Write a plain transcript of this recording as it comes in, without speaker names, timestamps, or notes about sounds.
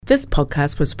This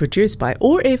podcast was produced by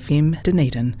OAR FM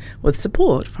Dunedin with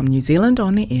support from New Zealand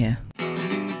On the Air.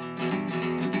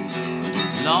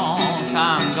 Long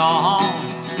time gone,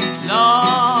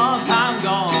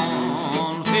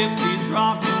 50's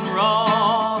rock and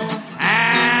roll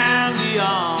and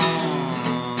beyond.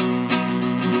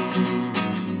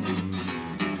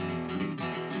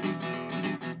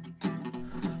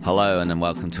 Hello and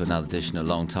welcome to another edition of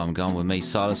Long Time Gone with me,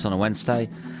 Silas, on a Wednesday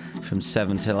from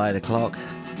 7 till 8 o'clock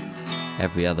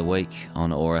every other week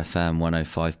on OAR FM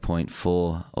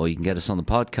 105.4, or you can get us on the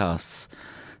podcasts,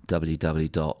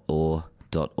 www.oar.org.nz.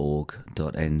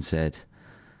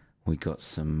 We got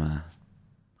some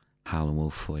Howlin'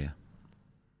 Wolf for you.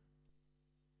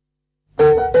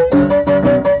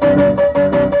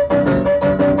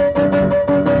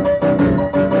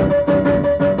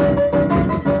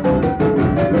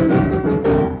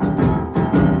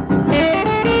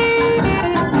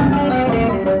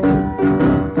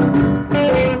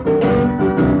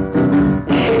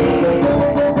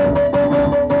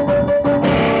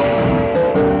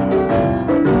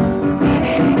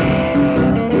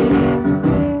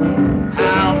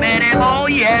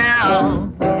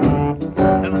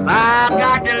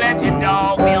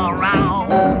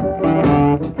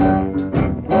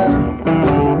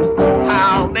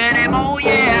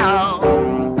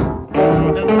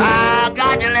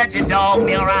 Dog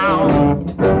me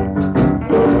around.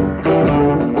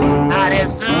 I'd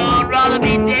as soon rather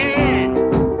be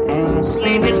dead,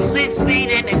 sleeping 6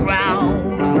 feet in the ground.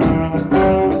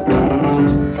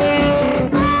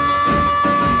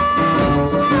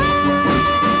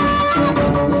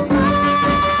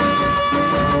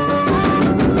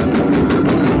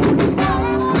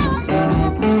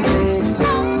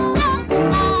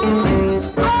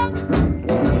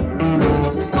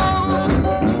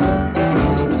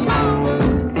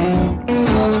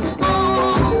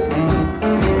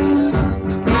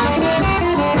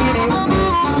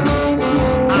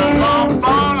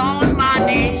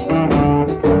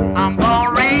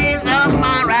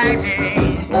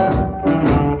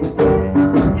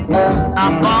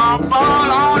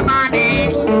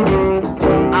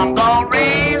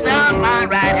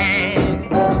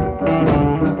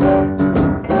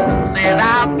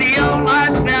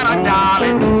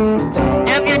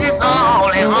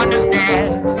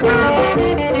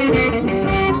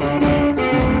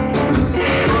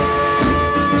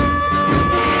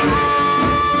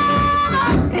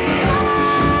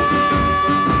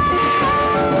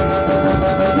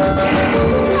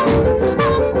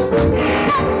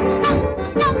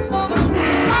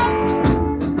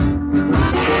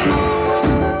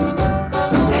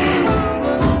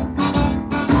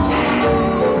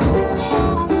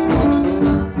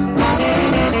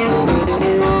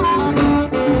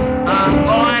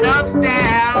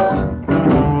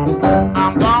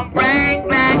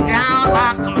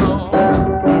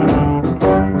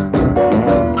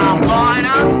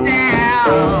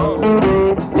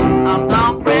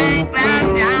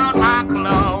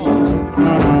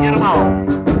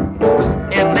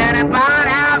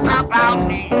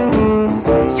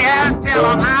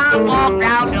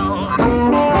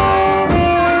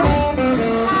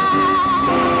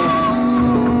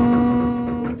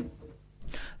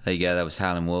 There you go, that was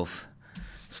Howlin' Wolf.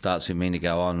 Starts with Me to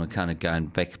Go On. We're kind of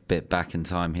going a bit back in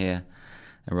time here.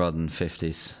 And rather than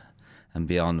 50s and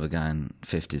beyond, we're going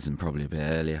 50s and probably a bit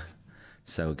earlier.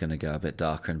 So we're going to go a bit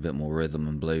darker and a bit more rhythm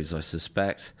and blues, I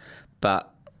suspect.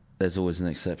 But there's always an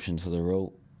exception to the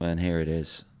rule. And here it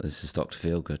is. This is Dr.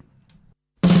 Feelgood.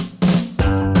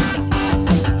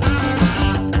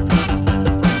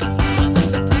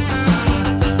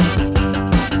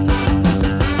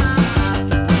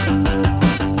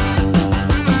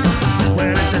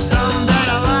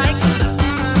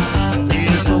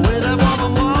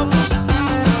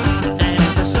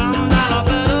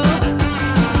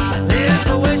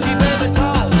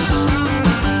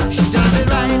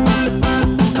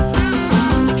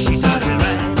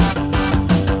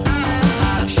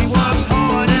 She works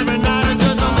hard every night and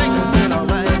just don't make a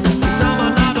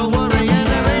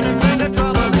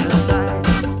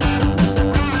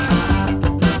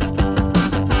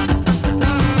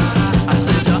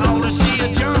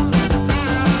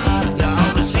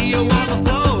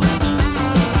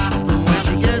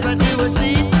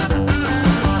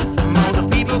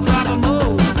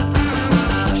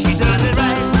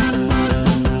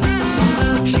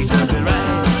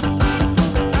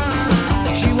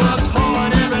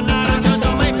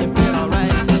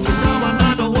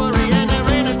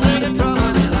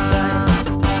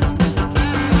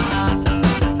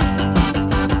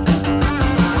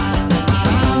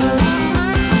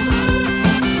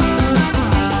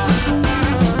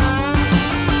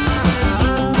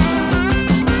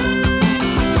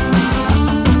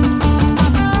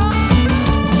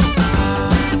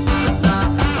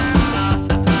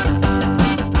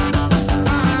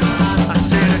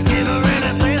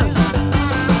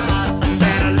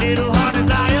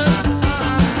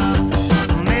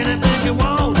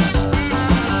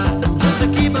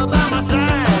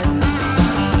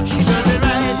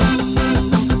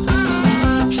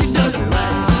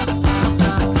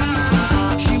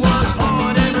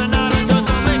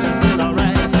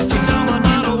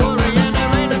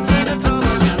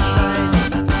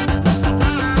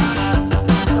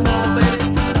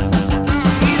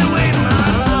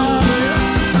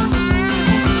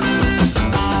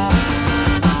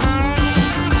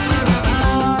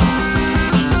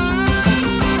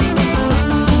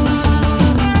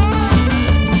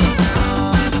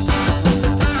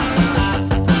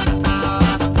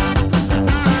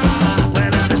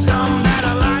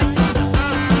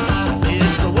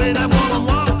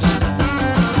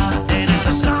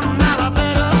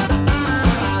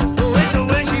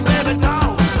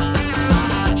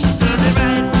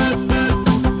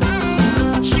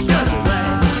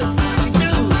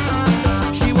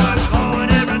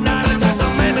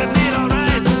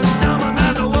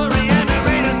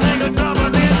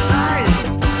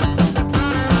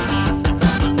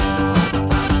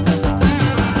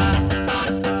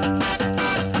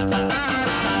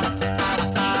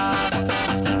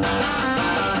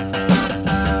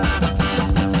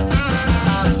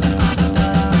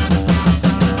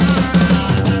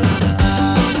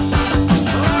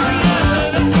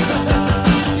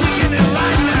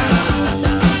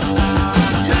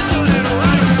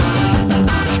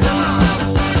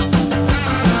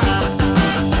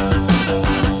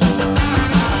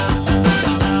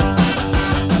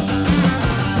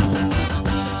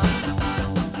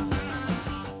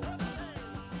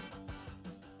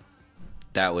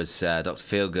That was Dr.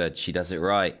 Feelgood, She Does It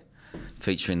Right,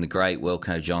 featuring the great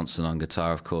Wilco Johnson on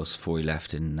guitar, of course, before he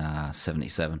left in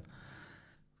 77.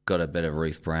 Got a bit of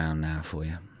Ruth Brown now for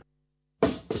you.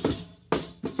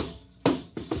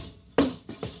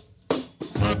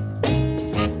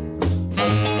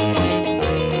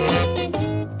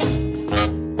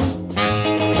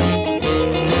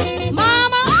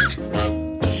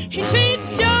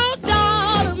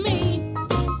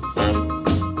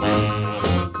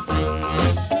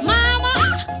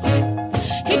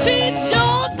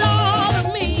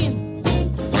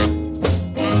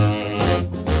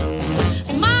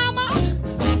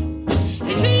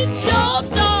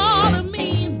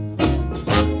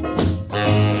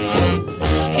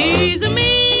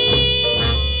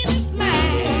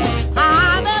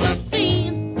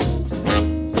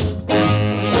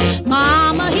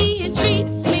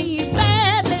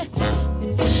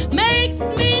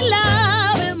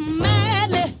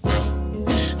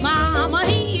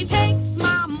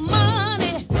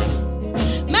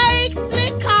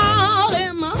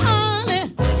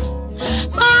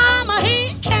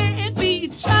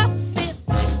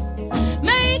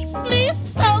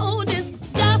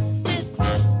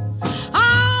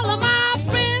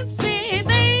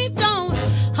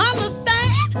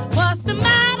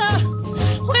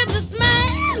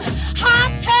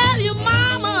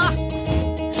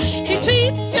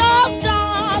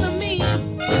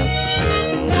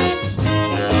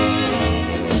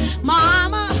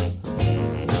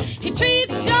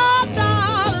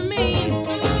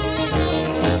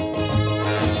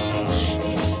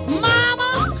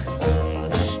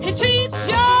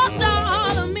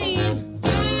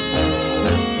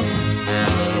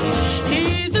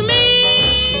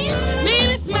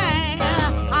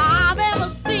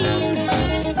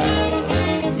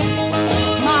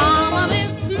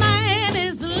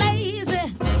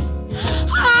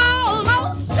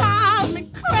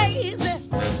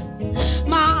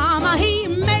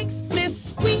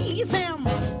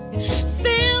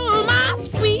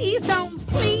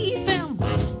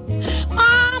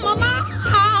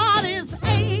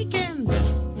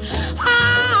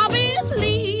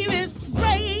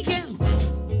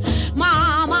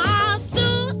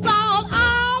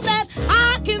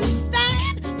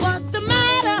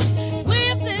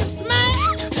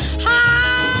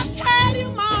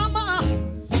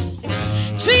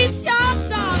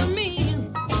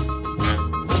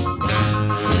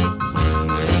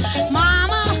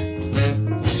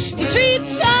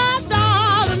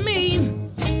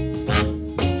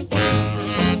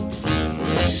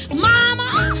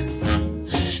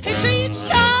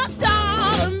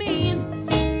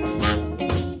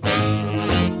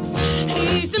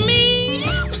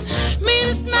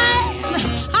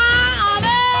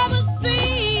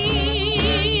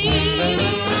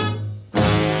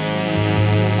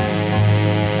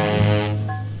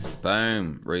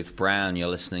 Ruth Brown, you're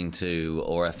listening to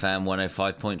ORFM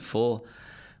 105.4,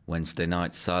 Wednesday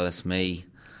night, Silas Me,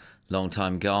 Long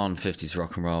Time Gone, 50s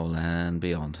rock and roll and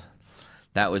beyond.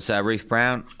 That was Ruth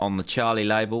Brown on the Charlie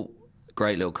label,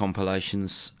 great little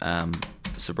compilations.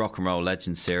 It's a rock and roll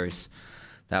legend series.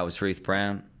 That was Ruth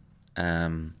Brown,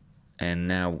 and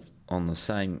now in the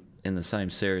same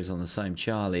series on the same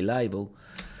Charlie label,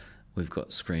 we've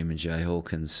got Screamin' Jay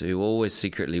Hawkins, who always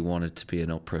secretly wanted to be an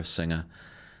opera singer,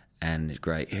 and his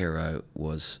great hero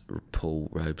was Paul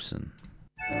Robeson.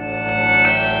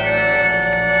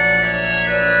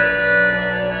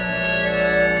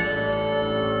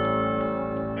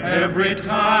 Every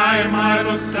time I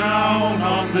look down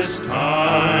on this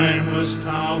timeless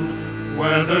town,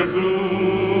 whether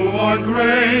blue or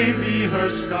gray be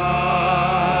her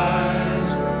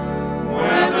skies,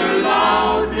 whether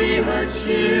loud be her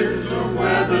cheers or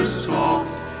whether soft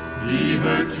be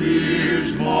her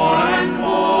tears, more and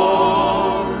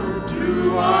more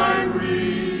do I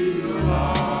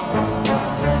realize.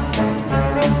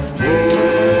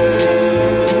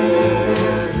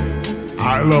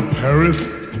 I love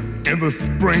Paris in the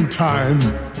springtime.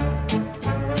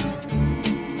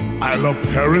 I love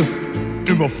Paris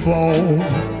in the fall.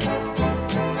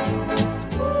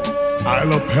 I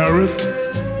love Paris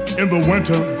in the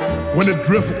winter when it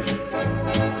drizzles.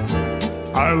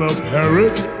 I love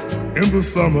Paris in the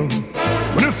summer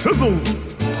when it sizzles.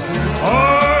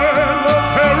 I love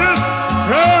Paris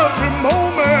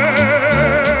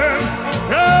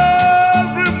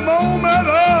every moment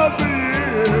of the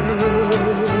year.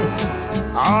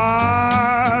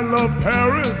 I love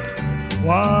Paris.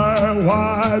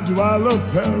 Why do I love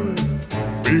Paris?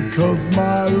 Because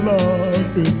my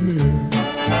love is near.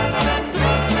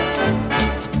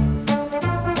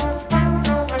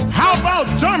 How about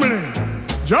Germany?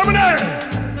 Germany!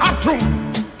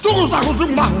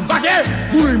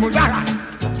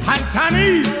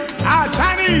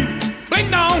 Chinese.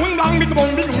 Bling dong, wing dong, bing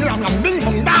bong, bing bong, bing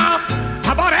bong, da.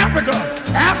 How about Africa?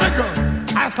 Africa.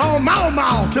 I saw Mau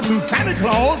Mau kissing Santa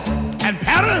Claus. And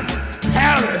Paris,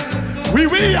 Paris. Oui,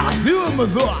 oui, Azul,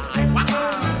 Missouri. Wow.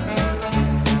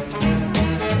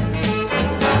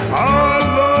 I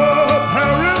love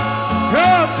Paris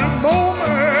every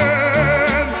moment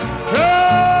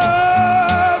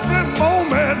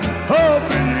of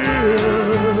the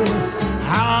year.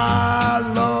 I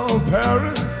love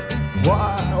Paris.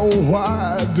 Why, oh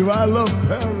why do I love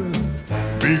Paris?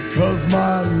 Because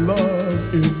my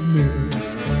love is near.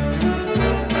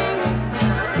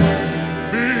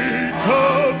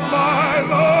 Because my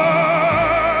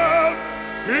love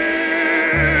is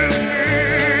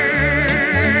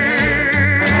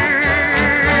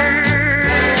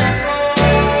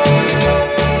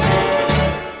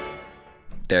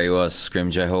There he was,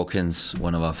 Screaming Jay Hawkins,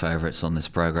 one of our favourites on this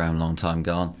programme, long time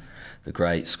gone. The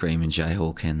great Screaming Jay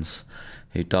Hawkins,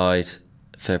 who died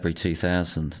February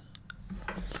 2000.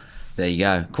 There you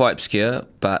go. Quite obscure,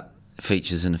 but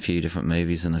features in a few different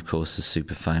movies, and of course is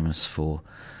super famous for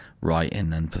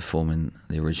writing and performing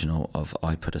the original of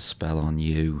I Put a Spell on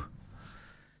You.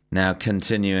 Now,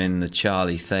 continuing the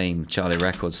Charlie theme, Charlie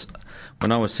Records.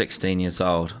 When I was 16 years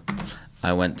old,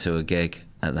 I went to a gig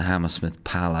at the Hammersmith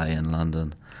Palais in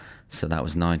London. So that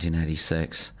was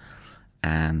 1986.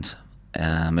 And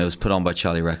it was put on by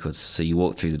Charlie Records. So you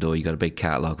walk through the door, you got a big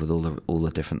catalogue with all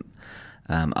the different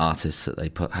artists that they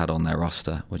had on their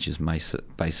roster, which is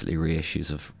basically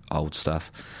reissues of old stuff.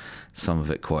 Some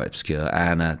of it quite obscure,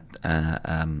 and a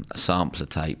sampler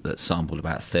tape that sampled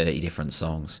about 30 different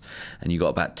songs, and you got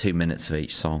about 2 minutes of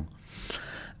each song.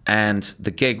 And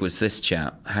the gig was this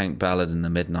chap, Hank Ballard and the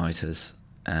Midnighters,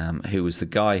 who was the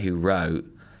guy who wrote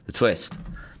The Twist,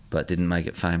 but didn't make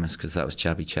it famous because that was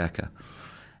Chubby Checker.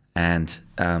 And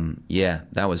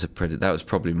that was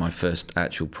probably my first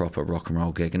actual proper rock and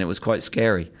roll gig, and it was quite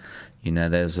scary. You know,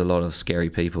 there was a lot of scary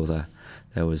people there.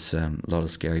 There was a lot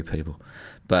of scary people.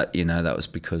 But, you know, that was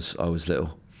because I was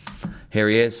little. Here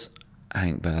he is,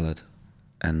 Hank Ballard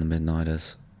and the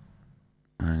Midnighters.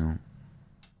 Hang on.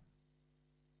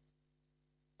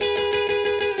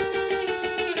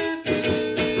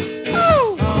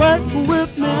 Work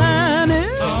with me, Annie.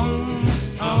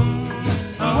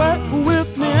 Work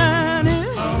with me, Annie.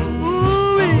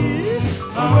 Ooh-wee.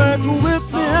 Work with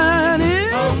me,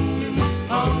 Annie.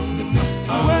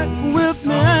 Work with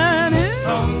me, Annie.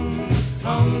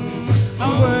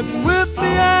 Work with me,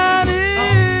 Annie.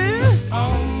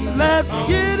 Let's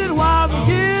get it while the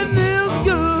getting is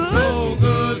good. So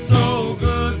good, so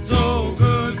good, so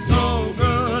good, so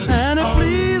good. Annie,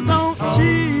 please don't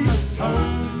cheat.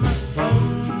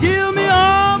 Give me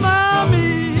all my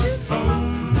meat.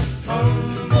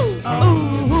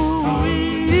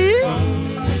 Ooh-wee.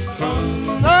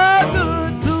 So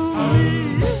good to me.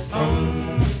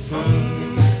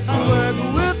 Work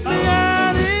with me,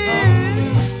 Annie.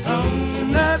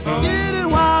 Let's get it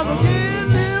while the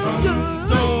getting is good.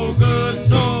 So good,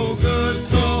 so good,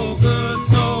 so good,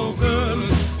 so good.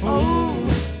 Ooh,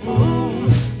 ooh,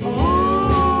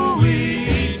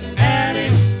 ooh-wee.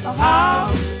 Annie,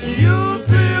 how you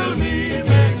thrill me,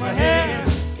 make my head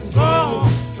go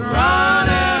round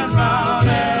and round,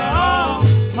 and all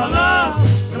my love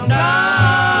come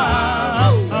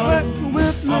down. Work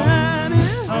with me, Annie.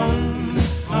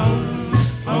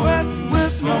 Work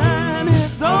with me, Annie.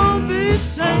 Don't be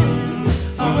ashamed.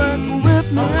 Work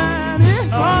with me, Annie.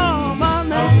 Call my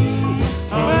name.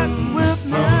 Work with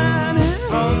me, Annie.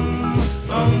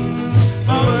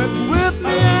 Work with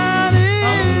me, Annie.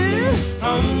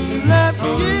 Let's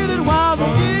get it while the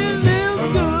getting is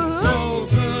good. So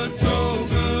good, so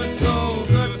good, so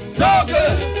good, so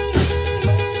good.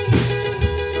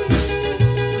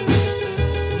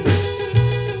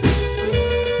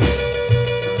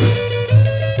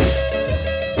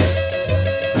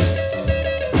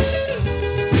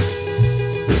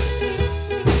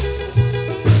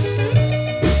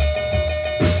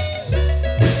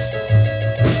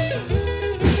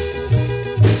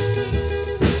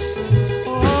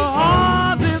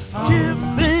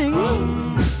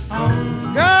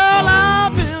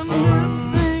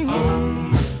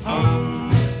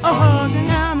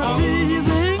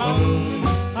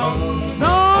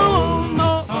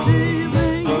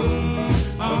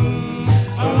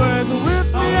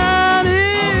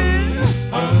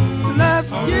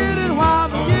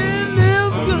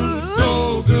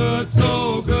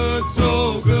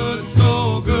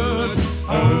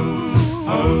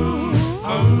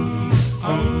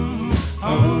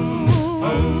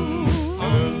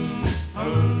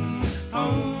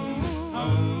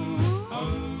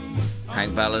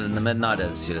 Hank Ballard and the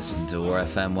Midnighters. You listen to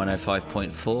ORFM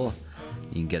 105.4.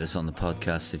 You can get us on the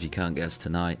podcast if you can't get us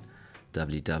tonight.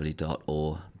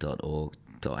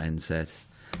 www.or.org.nz.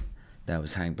 That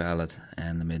was Hank Ballard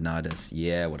and the Midnighters.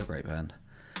 Yeah, what a great band.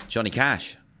 Johnny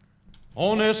Cash.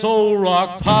 On this old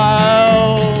rock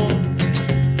pile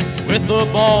with the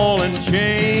ball and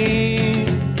chain,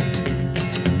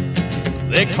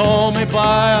 they call me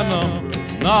by a number,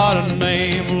 not a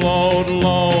name. Lord,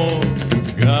 Lord,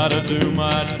 gotta do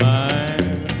my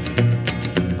time.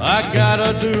 I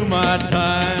gotta do my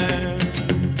time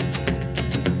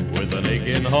with an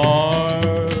aching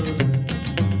heart.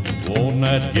 Won't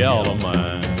that gal of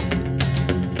mine?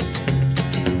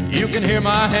 You can hear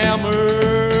my hammer,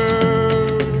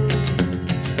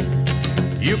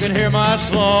 you can hear my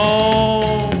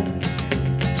song.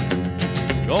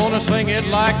 Gonna sing it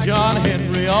like John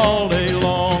Henry all day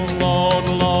long. Lord,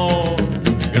 Lord,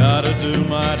 gotta do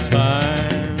my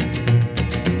time.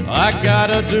 I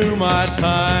gotta do my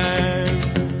time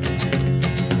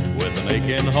with an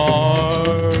aching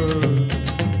heart.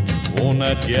 Won't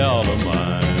that gal of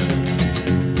mine?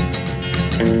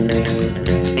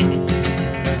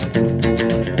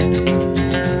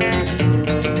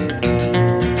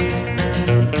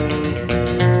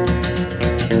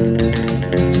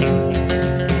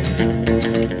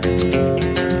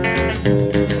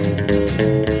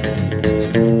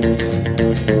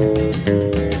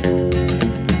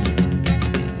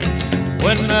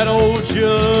 When that old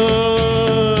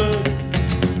judge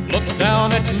looked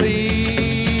down at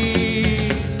me,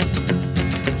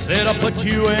 said, I'll put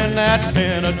you in that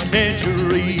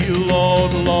penitentiary.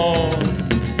 Lord, Lord,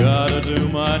 gotta do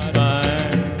my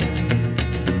time.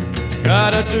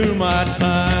 Gotta do my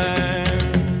time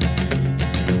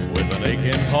with an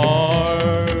aching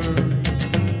heart.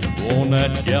 Won't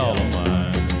that gal of mine?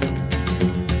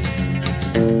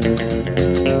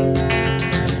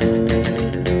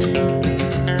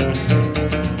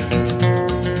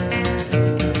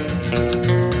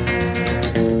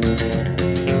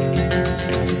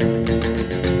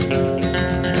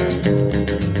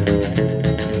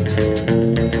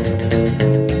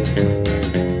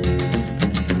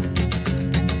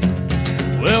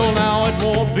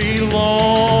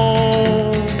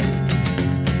 Long,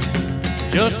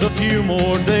 just a few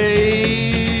more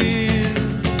days,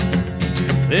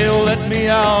 they'll let me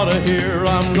out of here.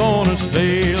 I'm gonna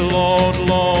stay, Lord,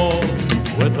 Lord,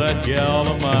 with that gal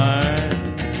of mine,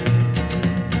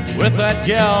 with that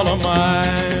gal of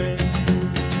mine.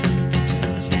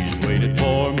 She's waited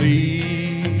for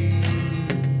me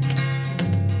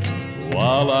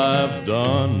while I've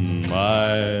done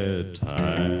my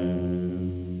time.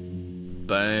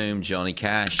 Boom, Johnny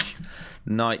Cash.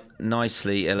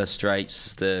 Nicely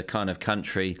illustrates the kind of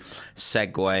country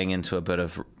segueing into a bit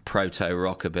of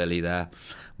proto-rockabilly there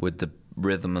with the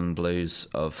rhythm and blues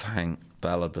of Hank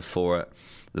Ballard before it.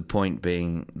 The point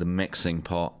being the mixing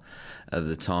pot of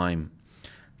the time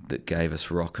that gave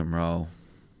us rock and roll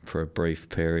for a brief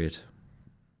period.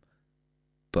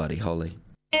 Buddy Holly.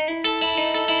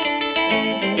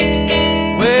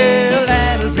 Well,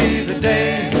 that'll be the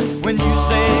day when you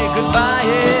say goodbye.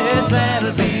 Yes,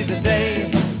 that'll be the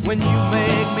day when you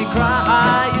make me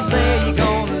cry. You say you're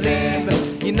gonna leave,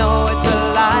 you know it's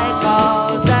a lie,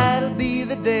 'cause that'll be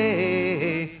the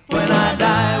day when I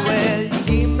die. Well, you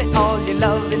give me all your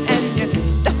loving and your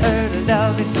dirty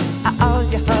loving, all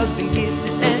your hugs and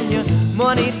kisses and your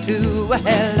money too.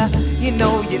 Well, you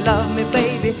know you love me,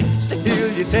 baby.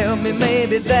 Still you tell me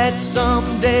maybe that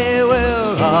someday,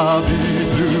 well, I'll be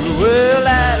through. Well,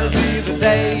 that'll be the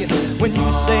day when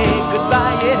you say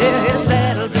goodbye. Yes,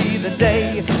 that'll be the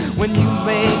day when you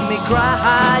make me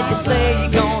cry. You say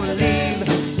you're gonna leave,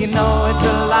 you know it's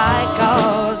a lie,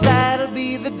 'cause that'll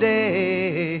be the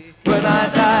day when I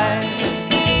die.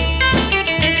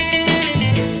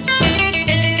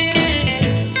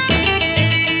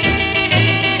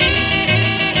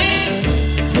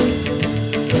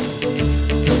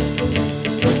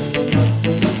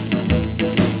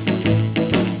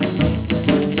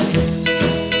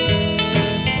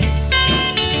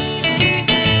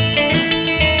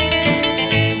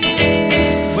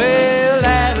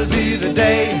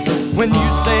 When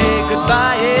you say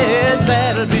goodbye, yes,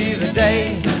 that'll be the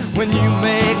day when you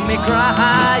make me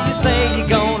cry. You say you're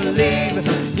gonna leave,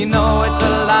 you know it's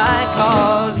a lie,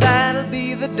 'cause that'll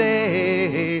be the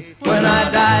day when I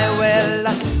die. Well,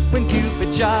 when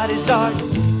Cupid shot his dart,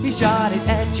 he shot it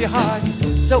at your heart.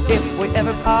 So if we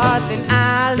ever part, then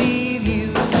I'll leave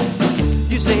you.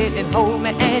 You sit and hold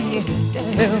me and you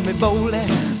tell me boldly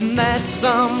that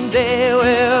someday,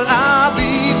 well, I'll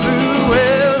be through.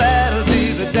 Well, that'll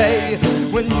be the day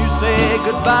when you say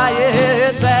goodbye.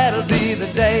 Yes, that'll be the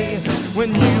day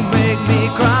when you make me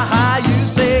cry. You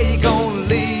say you're gonna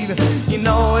leave, you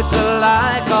know it's a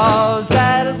lie, 'cause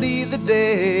that'll be the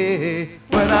day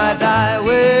when I die.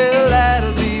 Well,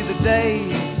 that'll be the day.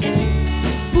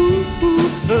 Ooh, ooh,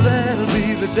 that'll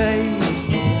be the day.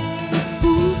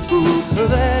 Ooh, ooh,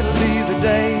 that'll be the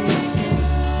day.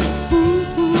 Ooh,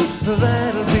 ooh,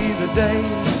 that'll be the day.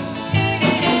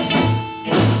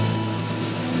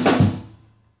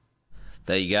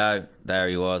 There you go. There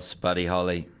he was, Buddy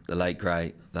Holly, the late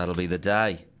great. That'll be the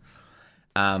day.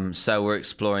 So we're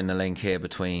exploring the link here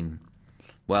between,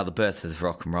 well, the birth of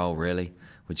rock and roll, really,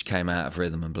 which came out of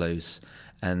rhythm and blues.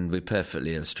 And we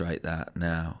perfectly illustrate that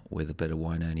now with a bit of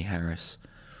Wynonie Harris.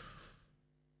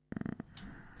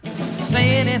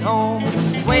 Staying at home,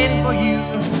 waiting for you.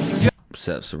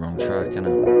 So that's the wrong track, isn't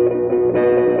it?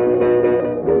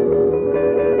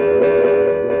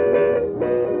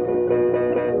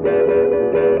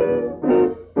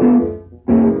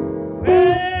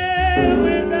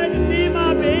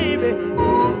 Baby,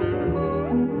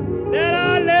 that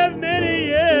I left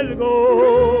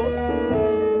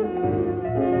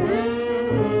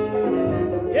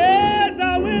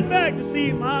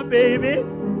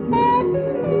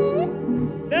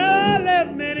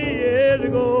many years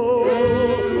ago.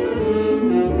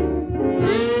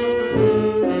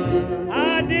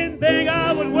 I didn't think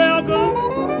I was welcome,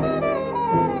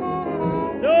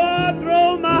 so I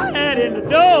threw my hat in the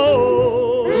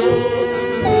door.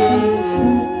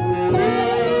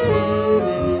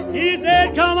 She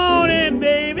said, come on in,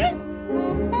 baby.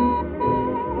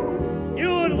 You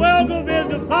was welcome as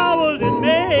the flowers in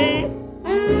May.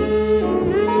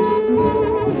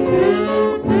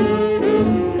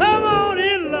 Come on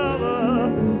in,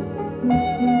 lover.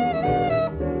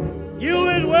 You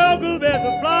is welcome as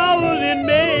the flowers in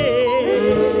May.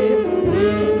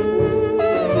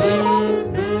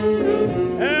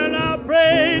 And I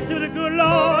pray to the good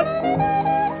Lord,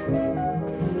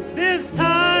 this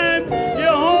time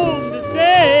you're home to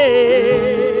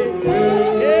stay.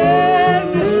 Yeah,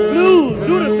 Mr. Blues,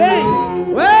 do the thing.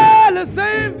 Well, the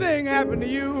same thing happened to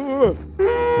you.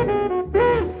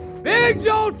 Big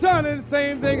Joe Turner, the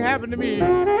same thing happened to me.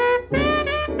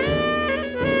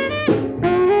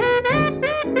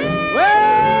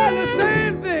 Well, the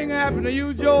same thing happened to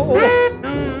you, Joe.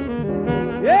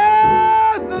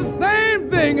 Yes, the same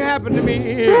thing happened to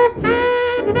me.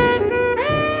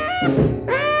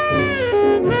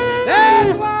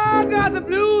 That's why I got the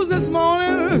blues this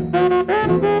morning.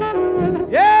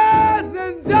 Yes,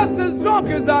 and just as drunk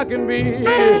as I can be.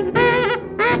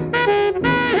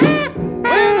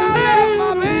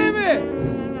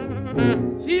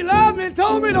 She loved me,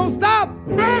 told me don't stop.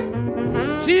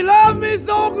 She loved me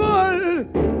so good,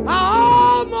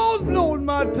 I almost blowed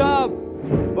my top.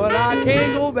 But I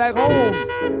can't go back home.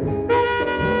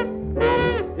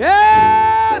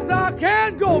 Yes, I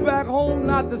can't go back home,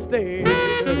 not to stay.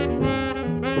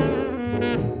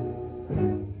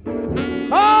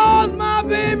 'Cause my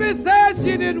baby said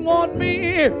she didn't want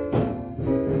me.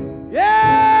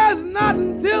 Yes, not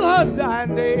until her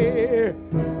dying day.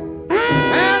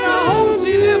 And I hope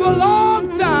she live a long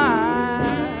time.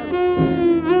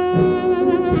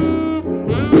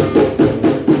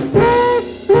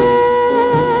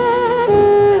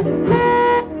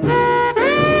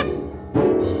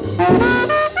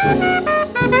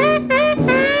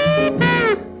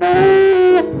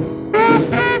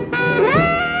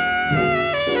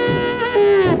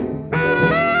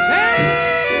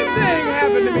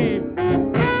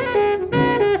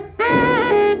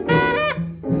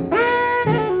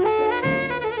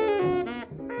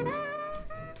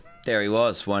 There he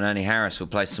was, Wynonie Harris. We'll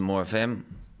play some more of him.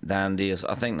 I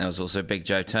think there was also Big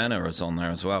Joe Turner was on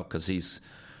there as well, because he's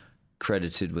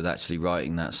credited with actually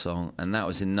writing that song. And that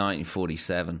was in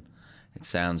 1947. It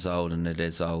sounds old, and it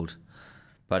is old.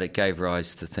 But it gave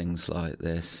rise to things like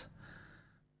this.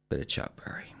 Bit of Chuck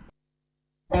Berry.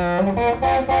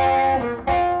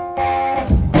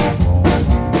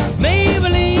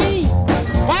 Maybelline,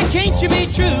 why can't you be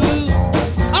true?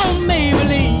 Oh,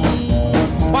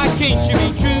 Maybelline, why can't you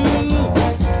be true?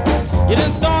 You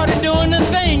done started doing the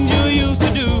things you used to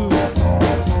do.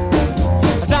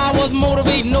 As I was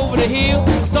motivating over the hill,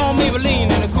 I saw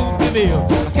Maybelline in a coupe de ville.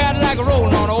 A Cadillac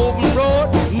rolling on an open road,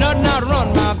 nothing out to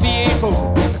run my V8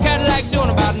 Ford. A Cadillac doing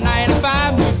about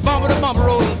 95, moves bumper to bumper,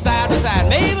 rolling side to side.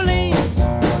 Maybelline,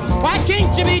 why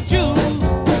can't you be true?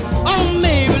 Oh,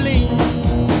 Maybelline,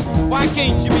 why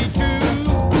can't you be true?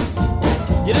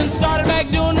 You done started back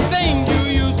doing the things you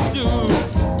used to do.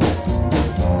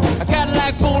 A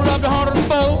Cadillac pulled up to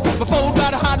 104, before it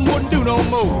got hot and wouldn't do no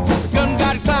more. The gun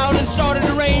got cloud and started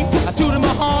to rain. I tooted my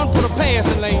horn.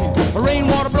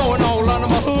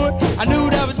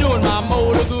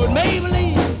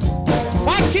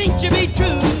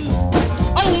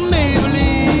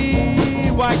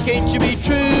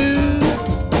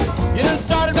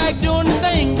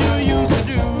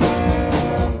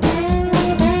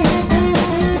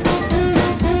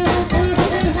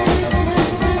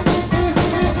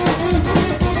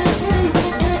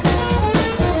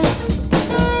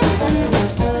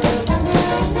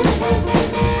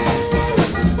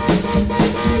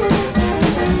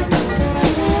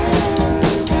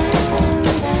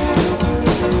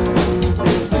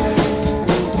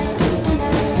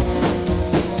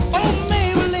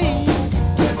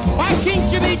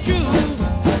 true?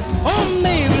 Oh,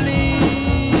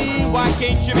 Maybelline, why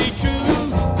can't you be true?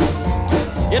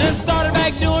 You done started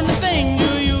back doing the thing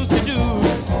you used to do.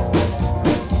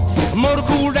 The motor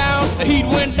cooled down, the heat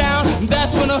went down, and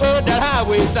that's when I heard that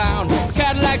highway sound. The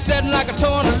Cadillac setting like a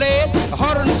ton of lead,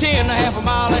 110 a half a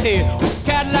mile ahead.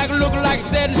 Cadillac looking like it's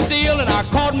setting still, and I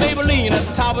caught Maybelline at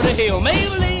the top of the hill.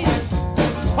 Maybelline,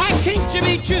 why can't you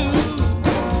be true?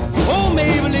 Oh,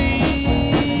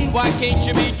 Maybelline, why can't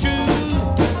you be true?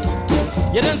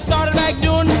 You done started back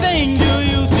doing the thing you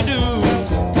used to do.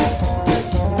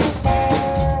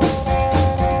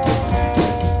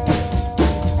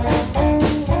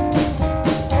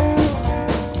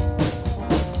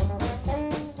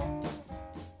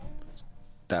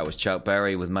 That was Chuck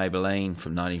Berry with Maybelline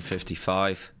from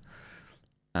 1955.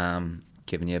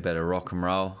 Giving you a bit of rock and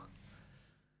roll.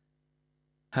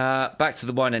 Back to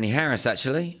the Wine Annie Harris,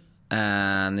 actually.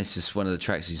 And this is one of the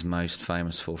tracks he's most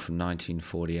famous for from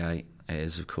 1948. It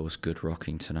is, of course, Good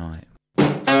Rocking Tonight.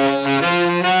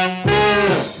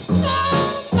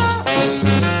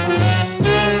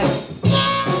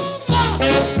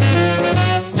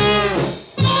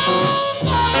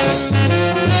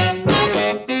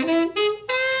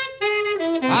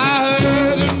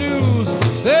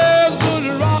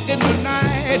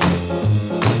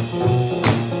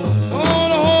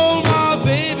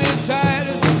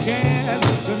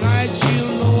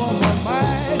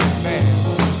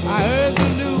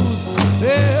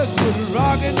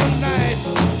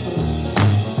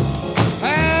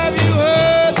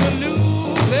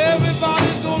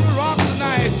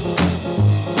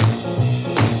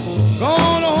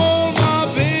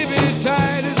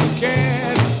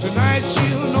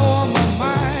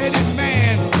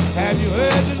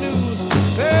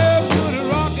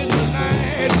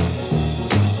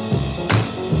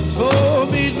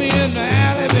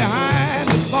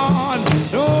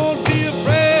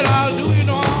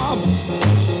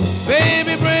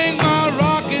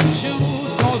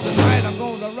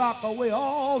 Away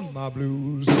all my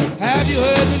blues. Have you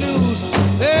heard the news?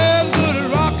 There's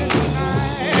good rockin'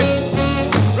 tonight.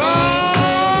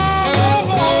 Rock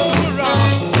on,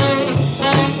 rock.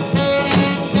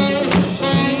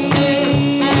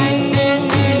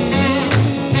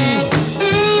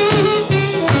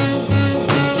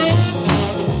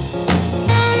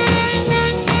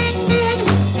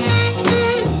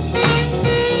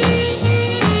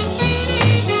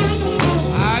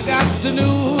 I got the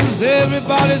news.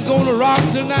 Everybody's gonna rock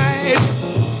tonight.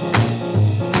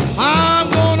 I'm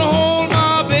gonna hold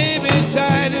my baby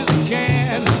tight as I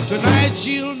can. Tonight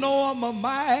she'll know I'm a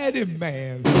mighty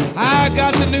man. I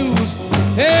got the news.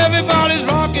 Everybody's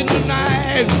rocking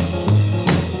tonight.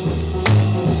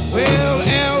 Well,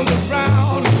 Elder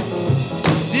Brown,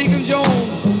 Deacon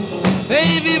Jones,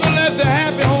 they've even left their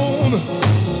happy home.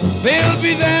 They'll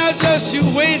be there, just you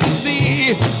wait and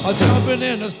see. A jumping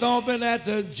and a stomping at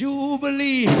the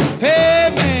Jubilee. Hey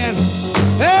man,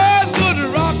 there's good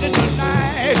rockin'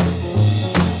 tonight.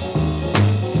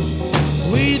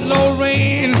 Sweet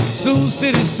Lorraine, Sioux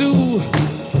City Sue,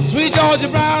 sweet Georgia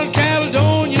Brown,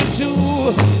 Caledonia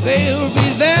too. They'll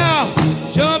be there,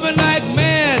 jumping like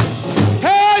mad.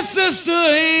 Hey sister,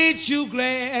 ain't you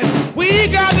glad? We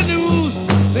got the news,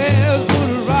 there's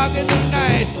good rockin'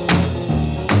 tonight.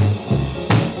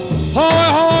 Hoy,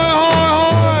 hoy, hoy,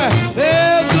 hoy,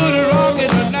 there's good rockin'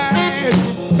 tonight.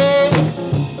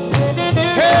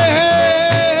 Hey,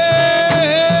 hey,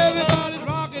 everybody's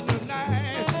rockin'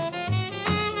 tonight.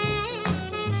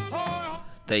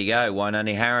 Hoy, There you go, Wine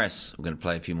Annie Harris. We're going to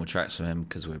play a few more tracks from him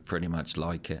because we pretty much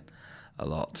like it a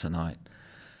lot tonight.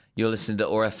 You're listening to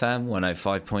OR FM,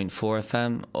 105.4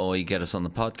 FM, or you get us on the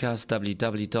podcast,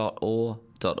 www.or.org.nz.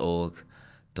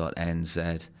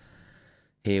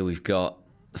 Here we've got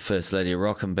the First Lady of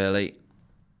Rockabilly,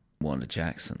 Wanda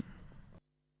Jackson.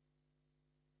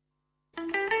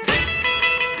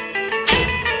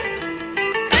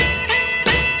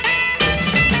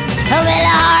 A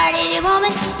hard-headed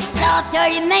woman,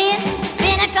 soft-hearted man,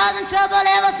 been a-causing trouble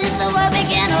ever since the world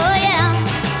began. Oh yeah,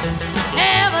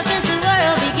 ever since the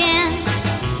world began.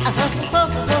 Oh,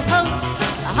 oh, oh, oh, oh.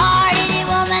 A hard-headed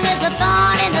woman is a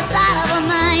thorn in the side of a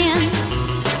man.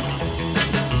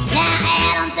 Now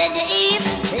Adam said to Eve,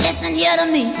 listen here to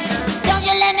me. Don't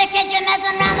you let me catch you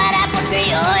messing around that apple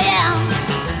tree. Oh yeah,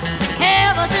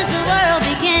 ever since the world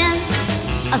began.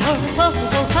 Oh, oh,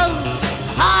 oh, oh, oh.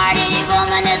 A hard-headed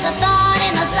woman is a thorn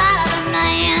in the side of a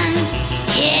man.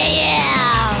 Yeah,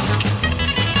 yeah.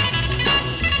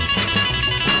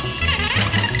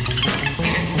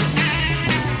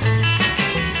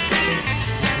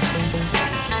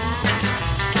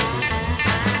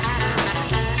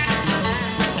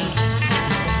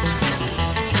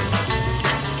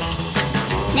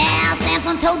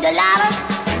 Jackson told Delilah,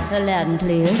 loud and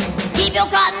clear, keep your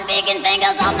cotton picking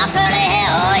fingers off my curly hair,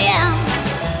 oh yeah.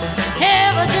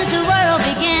 Ever since the world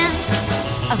began,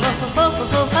 a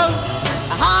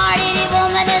hard-headed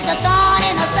woman is a thorn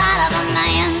in the side of a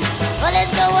man. Well,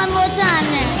 let's go one more time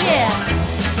now, yeah.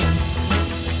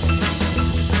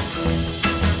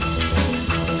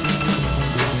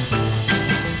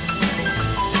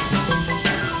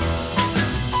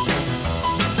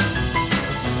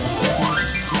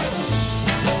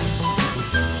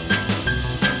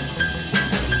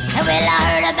 Well, I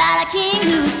heard about a king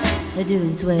who's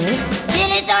doing swell, till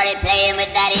he started playing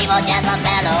with that evil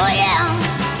Jezebel, oh yeah.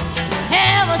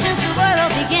 Ever since the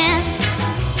world began,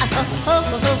 a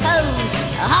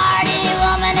hard-headed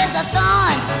woman is a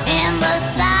thorn in the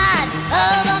side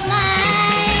of a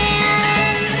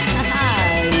man.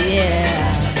 Yeah.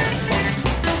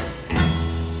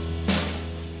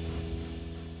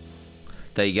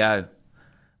 There you go.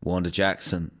 Wanda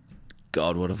Jackson.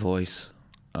 God, what a voice.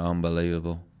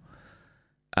 Unbelievable.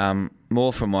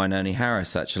 More from Wynoni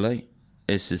Harris, actually.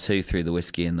 This is Who Threw the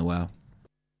Whiskey in the Well.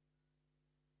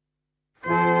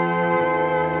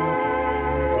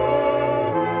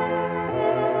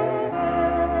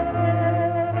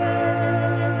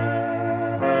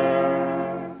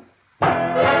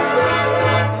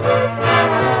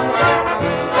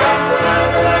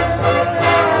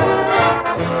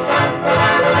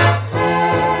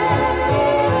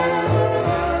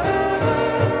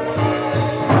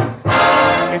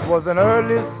 It was an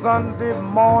early Sunday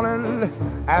morning,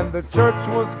 and the church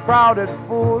was crowded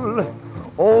full.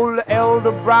 Old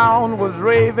Elder Brown was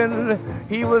raving,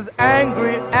 he was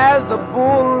angry as a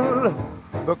bull.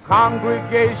 The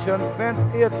congregation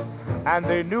sensed it, and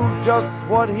they knew just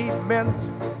what he meant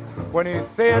when he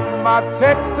said, my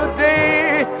text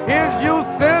today is you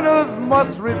sinners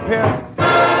must repent.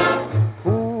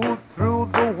 Who threw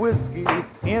the whiskey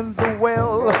in the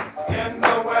well? In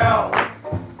the well.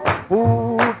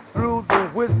 Who threw the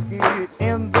whiskey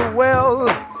in the well?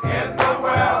 In the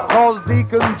well. 'Cause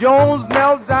Deacon Jones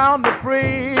knelt down to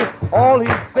pray. All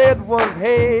he said was,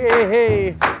 hey,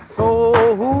 hey.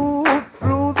 So who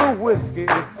threw the whiskey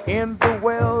in the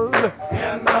well?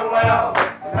 In the well.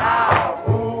 Now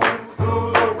who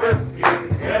threw the whiskey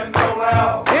in the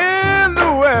well? In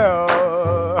the well.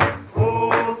 Who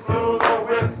threw the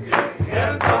whiskey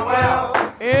in the well?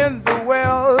 In the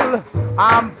well.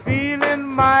 I'm feeling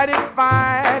mighty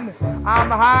fine. I'm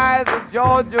high as a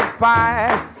Georgia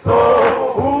pine.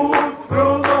 So who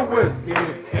threw the whiskey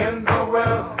in the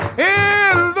well?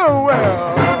 In the well.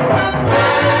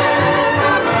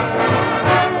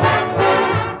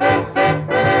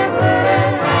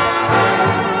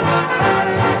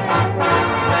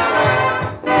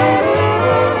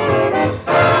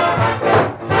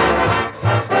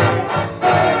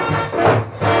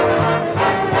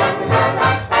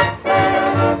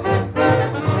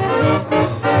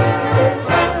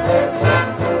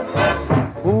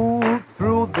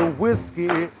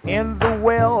 In the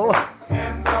well.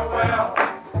 In the well.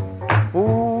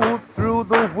 Who threw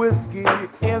the whiskey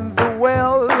in the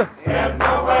well? In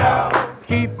the well.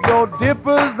 Keep your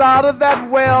dippers out of that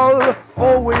well,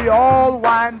 or we all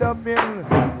wind up in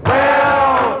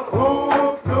well.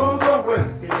 Who threw the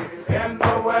whiskey in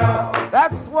the well?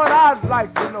 That's what I'd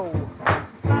like to know.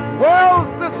 Well,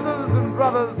 sisters and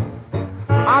brothers,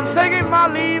 I'm taking my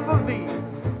leave of thee.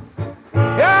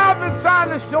 Yeah, I've been trying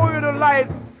to show you the light,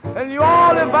 and you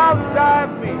all have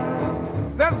outjived me.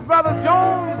 Since Brother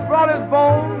Jones brought his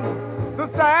bones,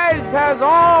 Sister Ash has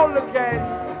all the cash.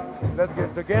 Let's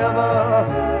get together,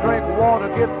 drink water,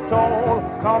 get tall.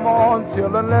 Come on,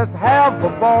 children, let's have a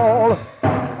ball.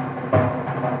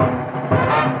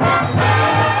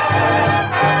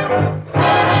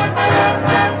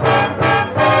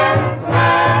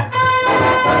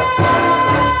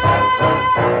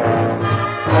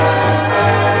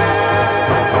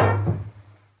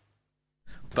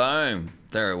 Boom.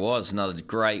 There it was. Another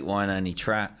great Wynoni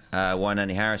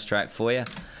Harris track for you.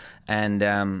 And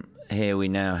here we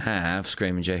now have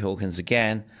Screaming Jay Hawkins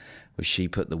again, with She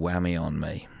Put the Whammy on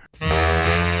Me.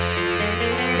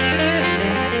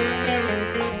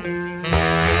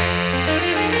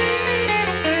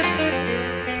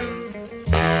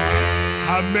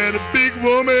 I met a big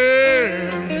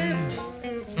woman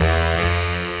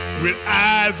with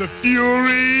eyes of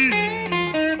fury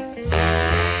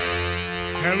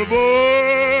and a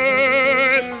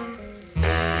voice,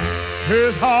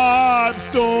 his heart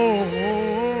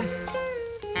stone.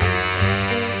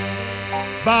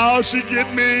 Vow she'd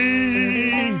get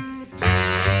me,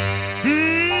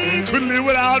 couldn't live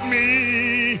without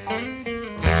me.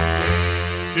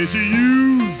 Said you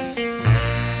use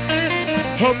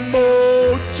her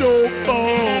mojo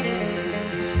ball.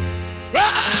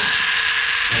 Well,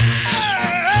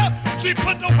 she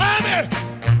put the whammy.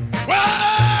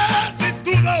 Well, she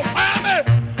threw the whammy.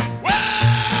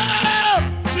 Well,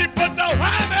 she put the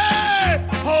whammy.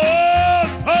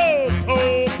 Oh,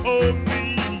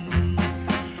 me.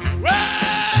 Well,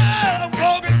 I'm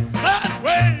walking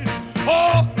sideways.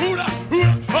 Oh, hooda,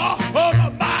 oh, my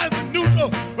mind's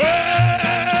neutral.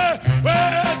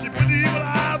 Well, she put evil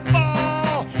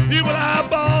eyeball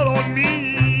on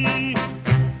me.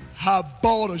 I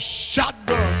bought a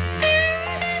shotgun,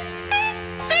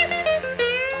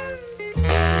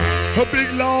 a big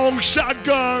long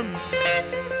shotgun.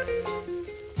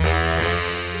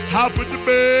 I put the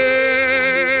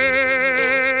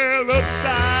bell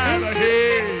upside her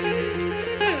head.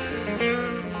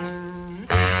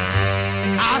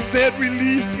 I said,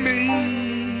 release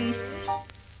me.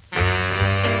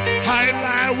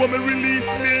 High-line woman, release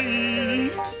me.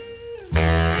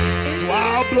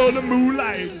 I'll blow the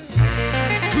moonlight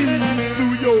clean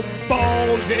through your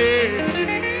bald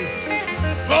head.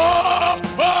 Oh,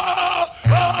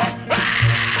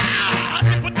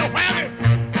 she put the whammy.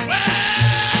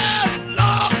 Well,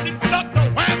 Lord, she stuck the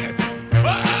whammy. Oh,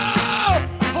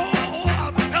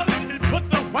 I'm telling you, she put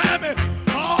the whammy.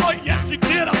 Oh, yes, she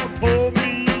did on poor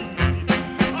me.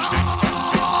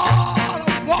 Oh,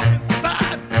 I'm walking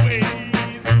sideways.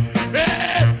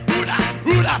 Hey,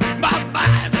 hooda, my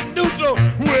mind is neutral.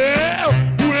 Well,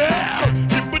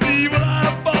 she put the evil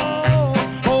eyeball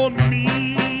on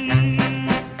me.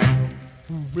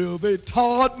 Well, they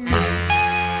taught me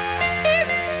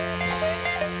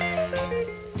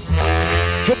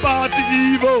about the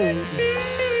evil,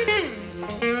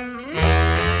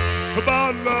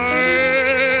 about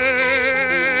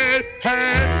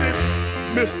light-handed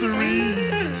mystery.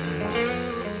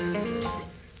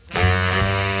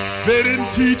 They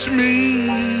didn't teach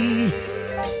me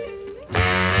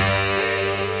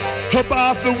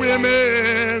about the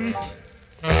women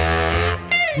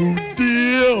who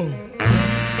deal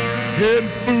in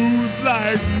fools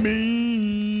like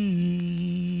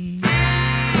me.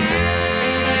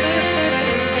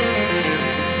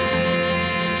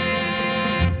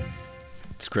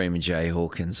 Screaming Jay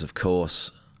Hawkins, of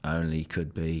course, only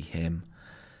could be him.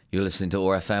 You're listening to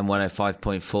ORFM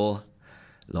 105.4.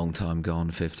 Long time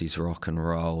gone, 50s rock and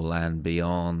roll and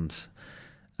beyond.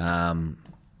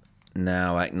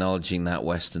 Now acknowledging that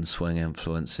Western swing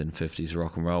influence in 50s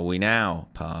rock and roll, we now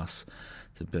pass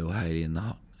to Bill Haley in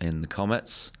the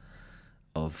Comets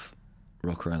of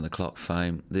Rock Around the Clock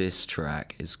fame. This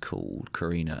track is called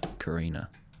Carina.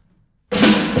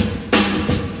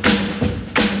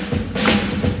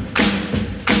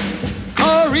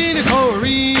 Corina,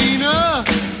 Corina,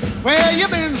 where you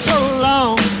been so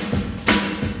long?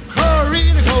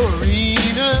 Corina,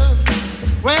 Corina,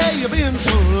 where you been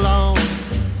so long?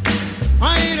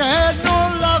 I ain't had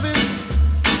no loving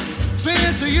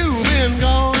since you've been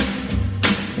gone.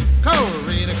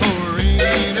 Corina,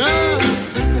 Corina,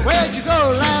 where'd you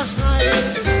go last night?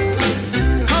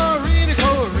 Corina,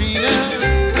 Corina,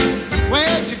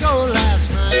 where'd you go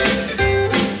last night?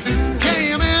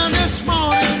 Came in this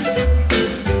morning,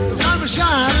 the sun was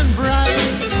shining bright.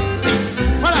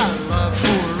 Well, I love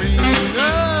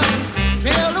Corina,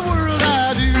 tell the world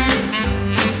I do.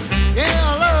 Yeah, I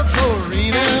love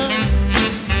Corina,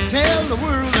 tell the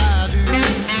world I do.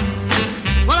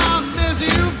 Well, I miss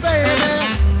you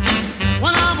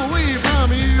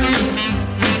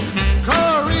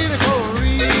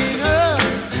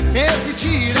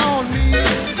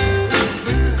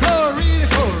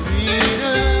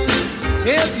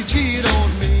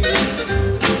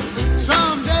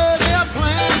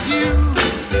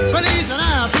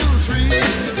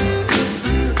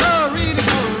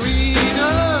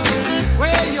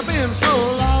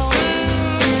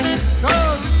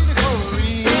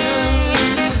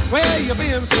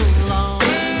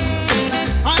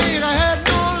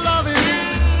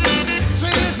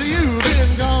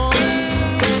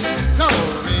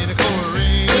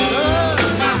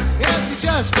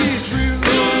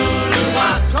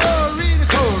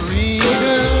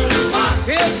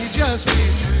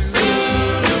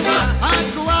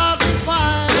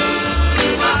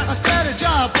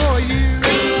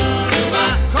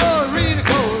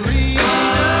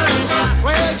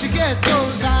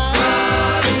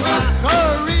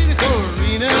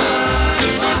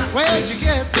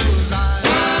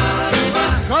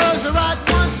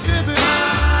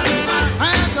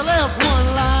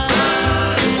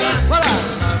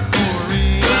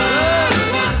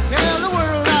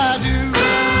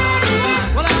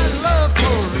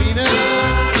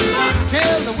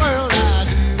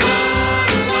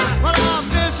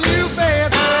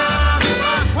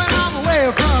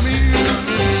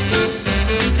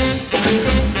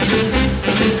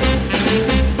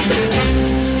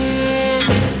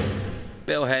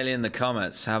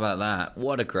Comets. How about that?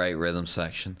 What a great rhythm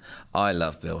section. I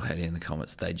love Bill Haley and the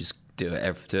Comets. They just do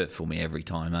it for me every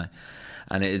time, eh?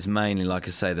 And it is mainly, like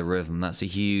I say, the rhythm. That's a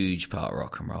huge part of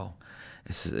rock and roll.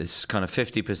 It's kind of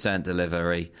 50%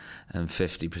 delivery and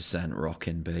 50%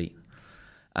 rockin' beat.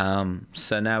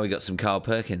 So now we got some Carl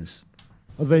Perkins.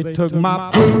 They took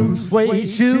my blue suede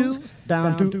shoes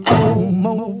down to old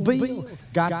Mobile.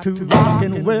 Got to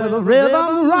rockin' with a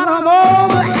rhythm, run 'em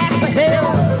over at the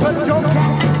hill. Put your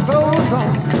cat clothes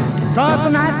on, 'cause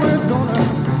tonight we're gonna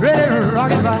really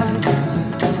rock it right.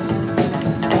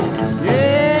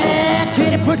 Yeah,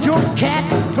 kitty, put your cat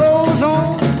clothes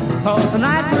on, 'cause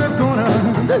tonight we're gonna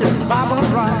really bop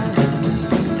 'em right.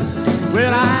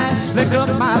 Well, I slick up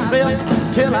myself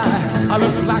till I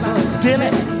look like a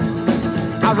dilly.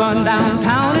 I run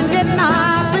downtown and get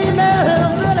my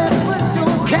female. Really put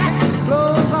your cat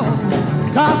clothes on,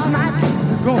 'cause tonight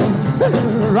we're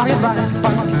gonna rock it right.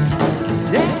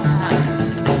 Yeah.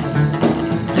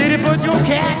 Kitty, put your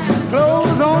cat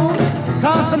clothes on,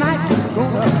 'cause tonight we're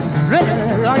gonna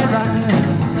really rock it right.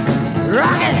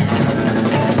 Rock it!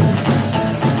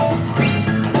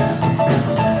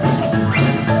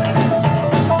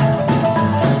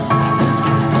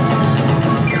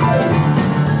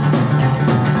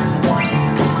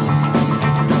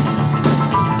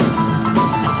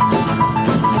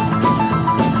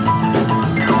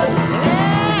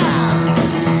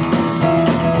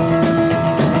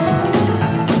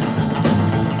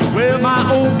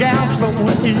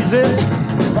 Easy,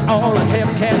 for all the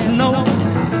Hellcats know.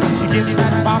 She gets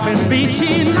that bopping beat,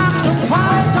 she knocks the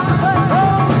quiet off her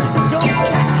throat. Your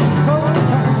cat goes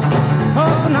on,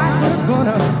 'cause tonight we're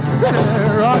gonna really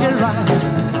rock it right.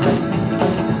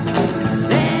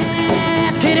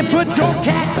 Yeah, kitty, put your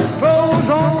cat clothes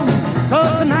on,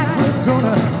 'cause tonight we're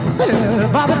gonna really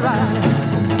bop it right.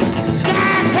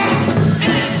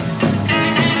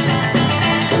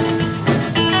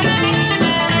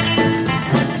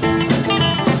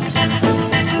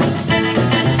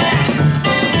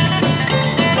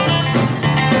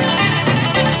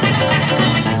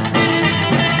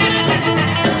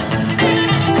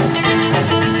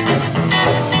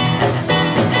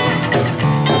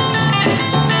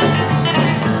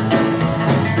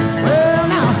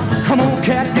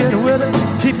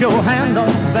 Your hand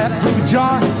on that fruit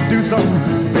jar, do some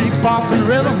bebop and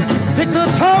rhythm. Pick the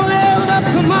toenails up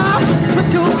tomorrow.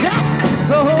 Put your cat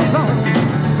clothes on,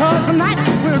 'cause tonight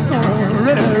we're gonna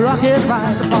really rock it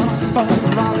right. Bump, bump,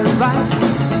 rock it right.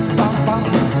 Bump, bump,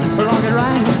 rock it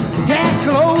right. Cat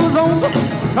clothes on,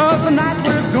 'cause tonight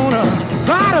we're gonna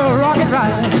try to rock it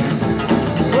right.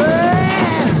 Well,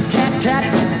 cat, cat,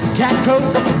 cat coat,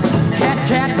 cat,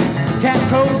 cat, cat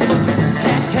coat,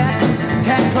 cat, cat,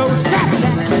 cat coat, step,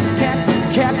 cat,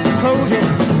 cat clothes on,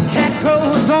 cat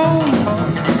clothes on.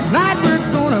 Tonight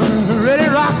we're gonna really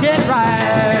rock it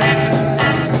right.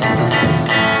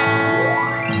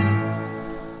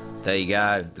 There you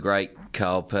go, the great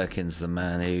Carl Perkins, the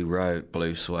man who wrote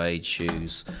Blue Suede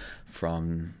Shoes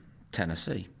from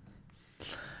Tennessee.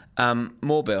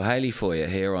 More Bill Haley for you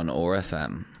here on OAR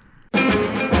FM.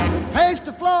 Pace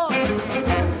the floor,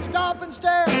 stop and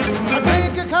stare. I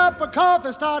drink a cup of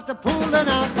coffee, start to pulling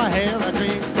out my hair. I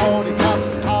drink 40 cups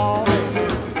of coffee,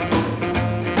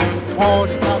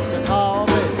 40 cups of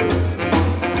coffee,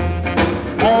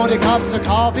 40 cups of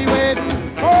coffee waiting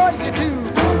for you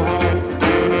to come home.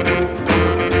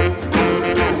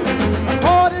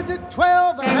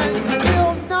 12 and you're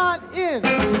still not in.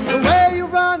 The way you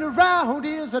run around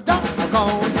is a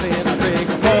doggone sin. I drink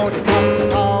 40 cups of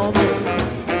coffee,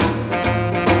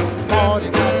 40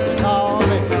 cups of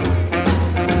coffee,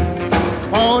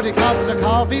 40 cups of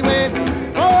coffee waiting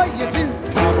for you to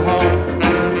come home.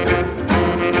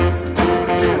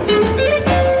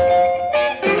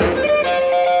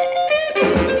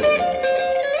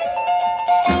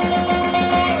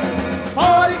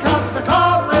 40 cups of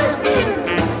coffee,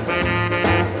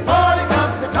 40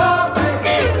 cups of coffee,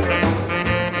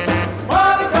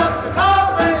 40 cups of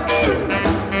coffee.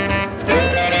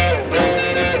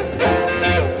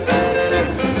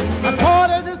 A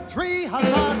quarter to 3, I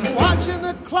start watching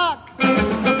the clock.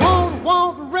 The phone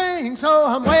won't ring, so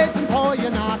I'm waiting for you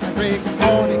knock. I drink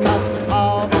 40 cups of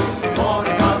coffee,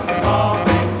 40 cups of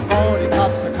coffee, 40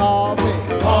 cups of coffee,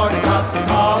 40 cups of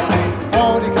coffee,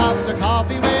 40 cups of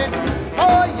coffee waiting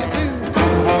for you to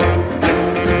come home.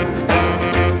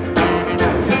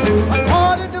 A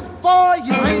quarter to 4,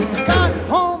 you ain't got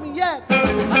home yet. I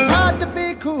tried to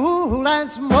be cool and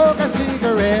smoke a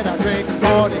cigarette. I drink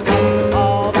 40 cups of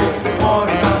coffee,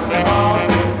 40 cups of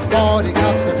coffee, 40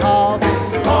 cups of coffee,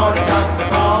 40 cups of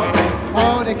coffee,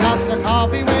 40 cups of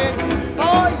coffee waiting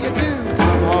for you to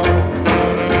come home.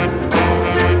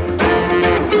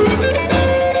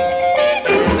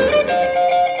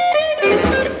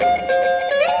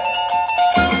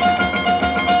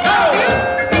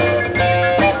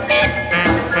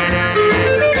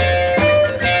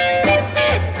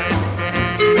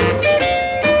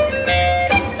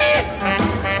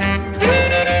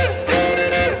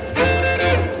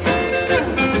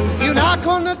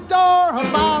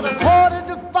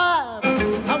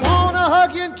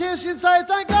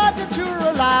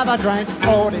 I drank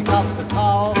 40 cups of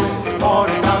coffee.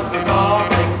 40 cups of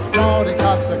coffee. 40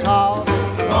 cups of coffee.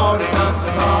 40 cups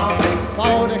of coffee.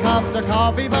 40 cups of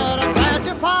coffee, but I'm glad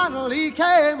you finally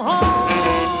came home.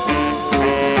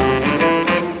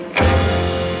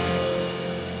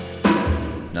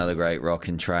 Another great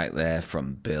rocking track there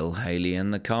from Bill Haley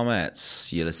and the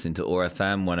Comets. You're listening to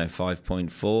ORFM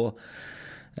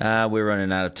 105.4. We're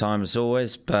running out of time as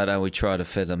always, but we try to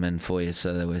fit them in for you,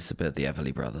 so there was a bit of the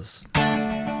Everly Brothers.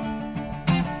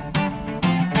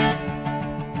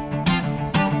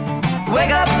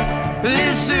 Wake up,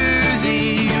 little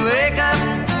Susie, wake up.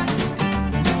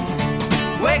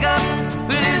 Wake up,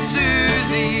 little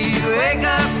Susie, wake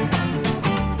up.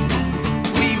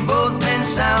 We've both been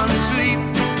sound asleep.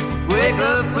 Wake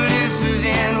up, little Susie,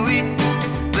 and weep.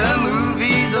 The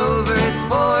movie's over, it's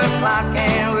 4 o'clock,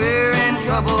 and we're in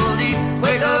trouble deep.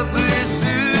 Wake up, little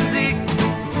Susie.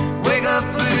 Wake up,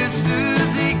 little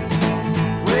Susie.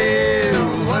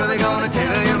 Well, what are we gonna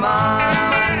tell your mama?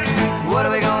 What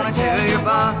are we gonna tell your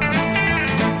pa?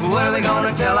 What are we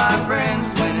gonna tell our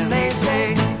friends when they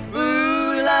say,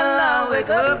 ooh la la, wake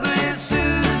up, little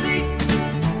Susie.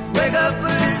 Wake up,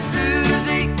 little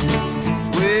Susie.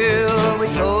 Well, we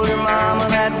told your mama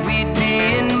that we'd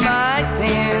be in by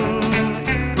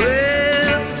 10.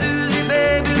 Well, Susie,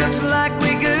 baby, looks like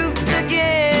we goofed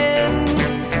again.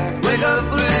 Wake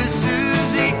up, little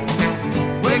Susie.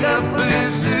 Wake up, little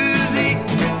Susie.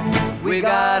 We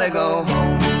gotta go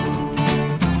home.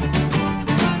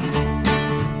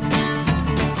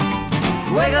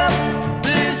 Wake up,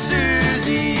 little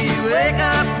Susie, wake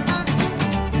up.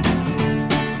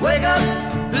 Wake up,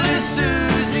 little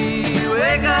Susie,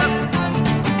 wake up.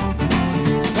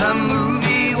 The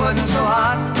movie wasn't so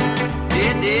hot,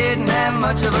 it didn't have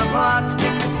much of a plot.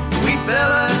 We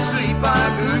fell asleep, our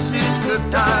gooses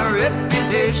cooked, our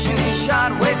reputation is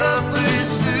shot. Wake up, little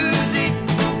Susie,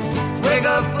 wake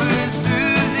up, little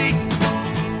Susie.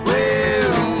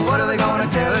 Well, what are we gonna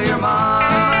tell your mama?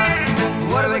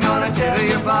 What are we gonna tell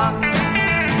your pop?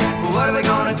 What are we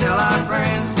gonna tell our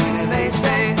friends when they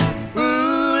say,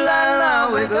 ooh la la,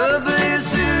 wake up, little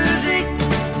Susie.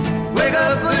 Wake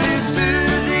up, little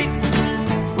Susie.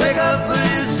 Wake up,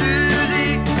 little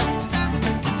Susie.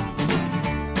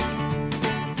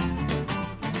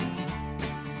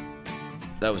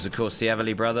 That was, of course, the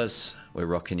Everly Brothers. We're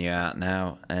rocking you out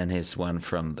now, and here's one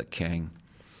from the King.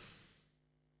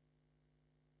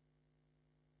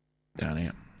 Down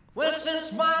here. Well,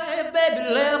 since my baby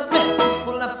left me,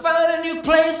 well, I found a new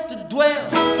place to dwell.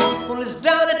 Well, it's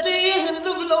down at the end of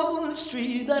Lonely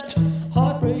Street, that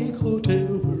heartbreak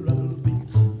hotel where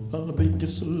I'll be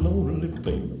just so lonely,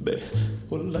 baby.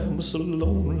 Well, I'm so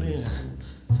lonely,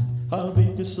 I'll be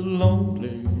just so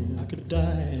lonely, I could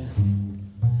die.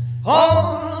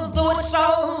 Although it's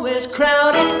always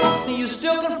crowded, you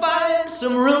still can find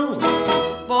some room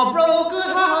for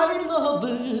broken-hearted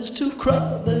lovers to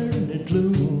cry there in the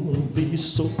gloom. Be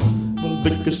so, I'll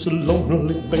be just so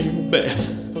lonely, baby.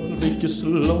 I'll be just so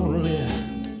lonely,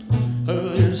 I'll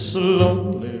be so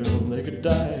lonely, they could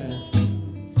die.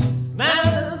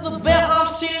 Now the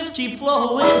bellhop's tears keep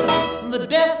flowing, the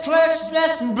desk clerk's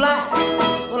dressed in black.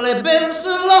 Well, they've been so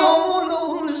long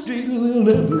on the street, they'll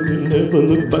never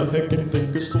look back and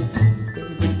think it's so,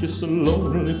 they'll think it's so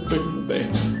lonely, baby.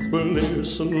 Well, they're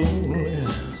so lonely,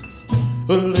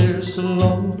 well, they're so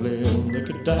lonely, they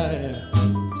could die.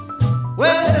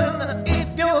 Well, if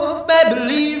your baby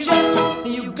leaves you,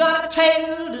 you got a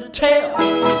tale to tell.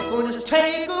 Well, just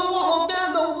take a walk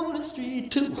down on the street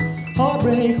to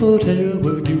Heartbreak Hotel,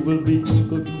 where you will be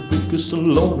so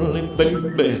lonely,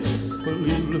 baby. Well,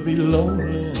 you'll be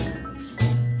lonely,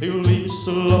 you'll be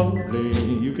so lonely,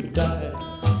 you could die.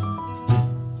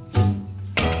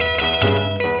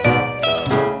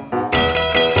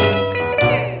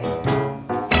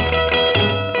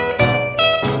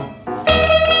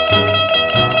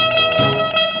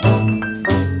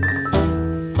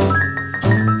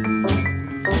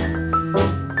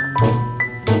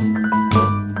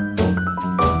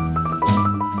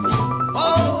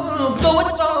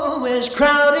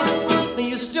 Crowded,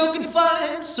 you still can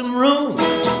find some room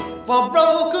for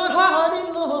broken-hearted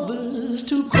lovers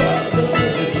to cry.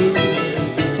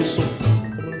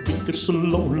 Be so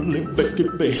lonely,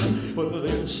 baby. Well,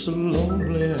 they're so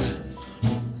lonely,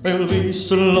 they'll be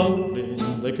so lonely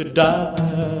they could die.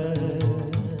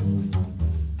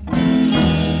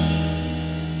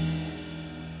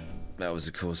 That was,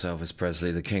 of course, Elvis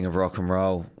Presley, the king of rock and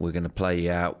roll. We're going to play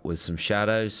you out with some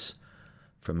Shadows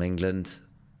from England.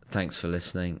 Thanks for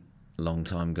listening. Long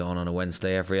time gone on a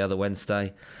Wednesday, every other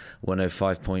Wednesday.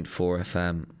 105.4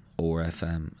 FM, OAR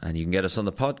FM, and you can get us on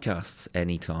the podcasts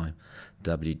anytime.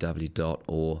 www.oar.org.nz.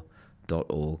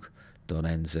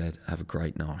 Have a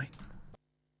great night.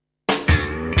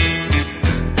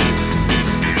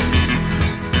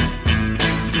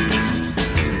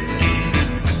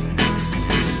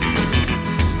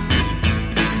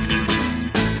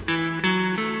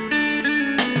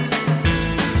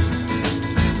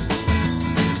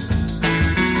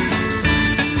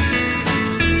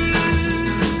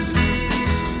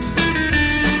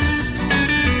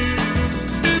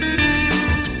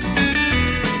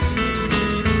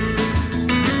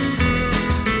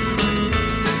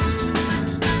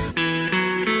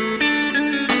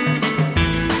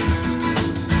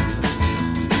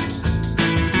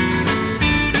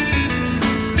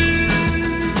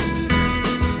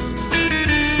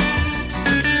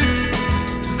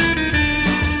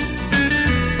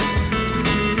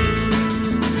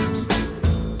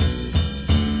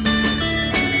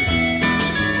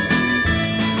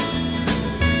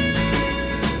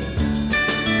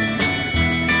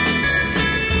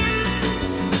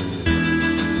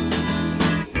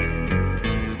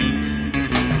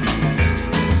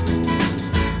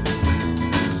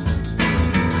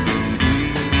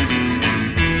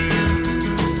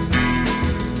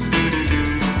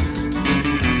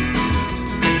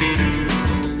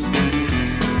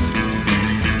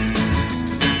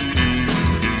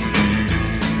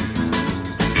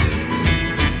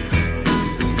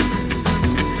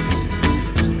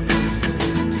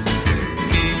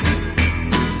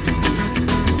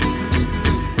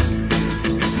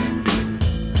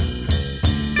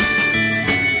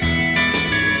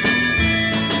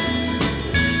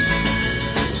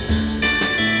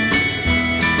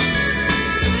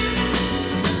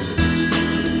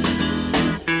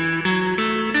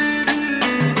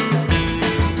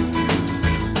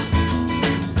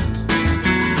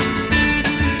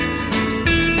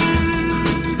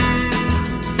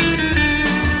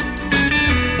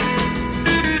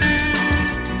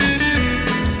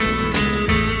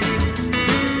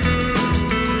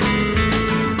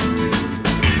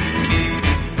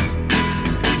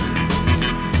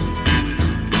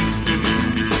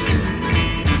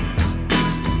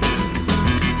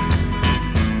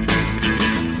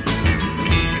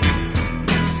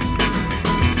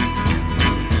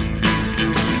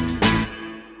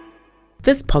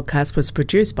 This podcast was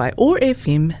produced by OAR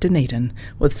FM Dunedin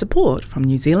with support from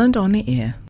New Zealand On the Air.